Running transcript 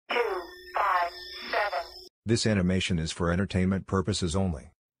This animation is for entertainment purposes only.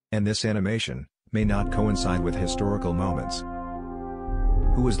 And this animation may not coincide with historical moments.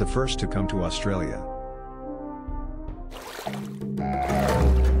 Who was the first to come to Australia?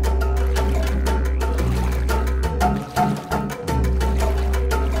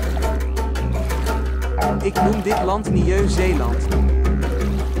 Ik noem dit land Nieuw-Zeeland.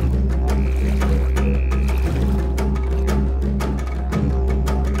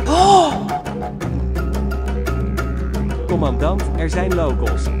 Oh! Commandant, er zijn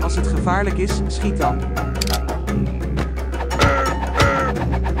locals. Als het gevaarlijk is, schiet dan.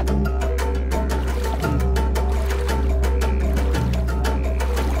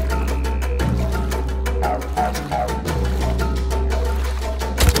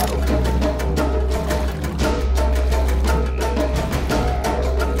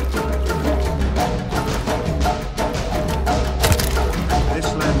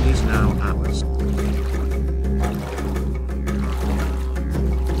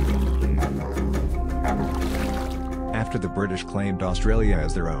 After the British claimed Australia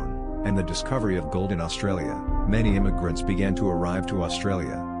as their own, and the discovery of gold in Australia, many immigrants began to arrive to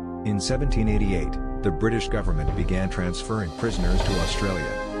Australia. In 1788, the British government began transferring prisoners to Australia.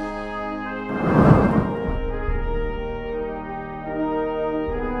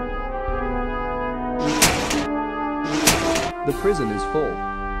 The prison is full.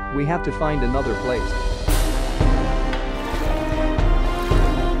 We have to find another place.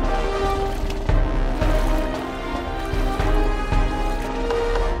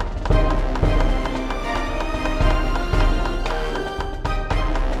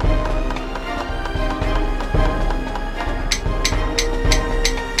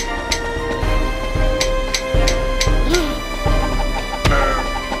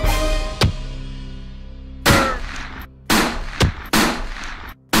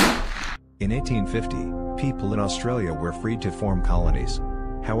 In 1850, people in Australia were freed to form colonies.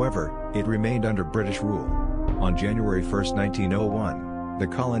 However, it remained under British rule. On January 1, 1901, the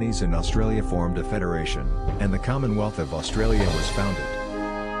colonies in Australia formed a federation, and the Commonwealth of Australia was founded.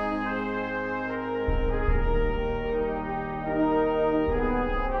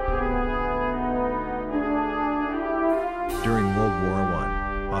 During World War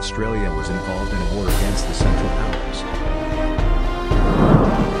I, Australia was involved in a war against the Central Powers.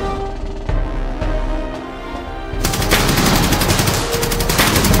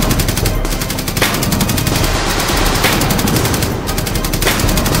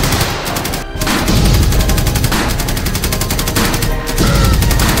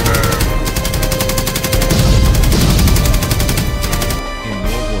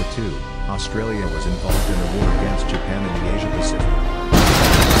 Australia was involved in a war against Japan in the Asia-Pacific.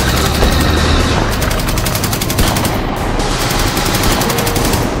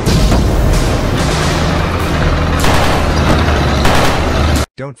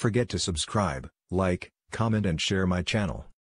 Don't forget to subscribe, like, comment and share my channel.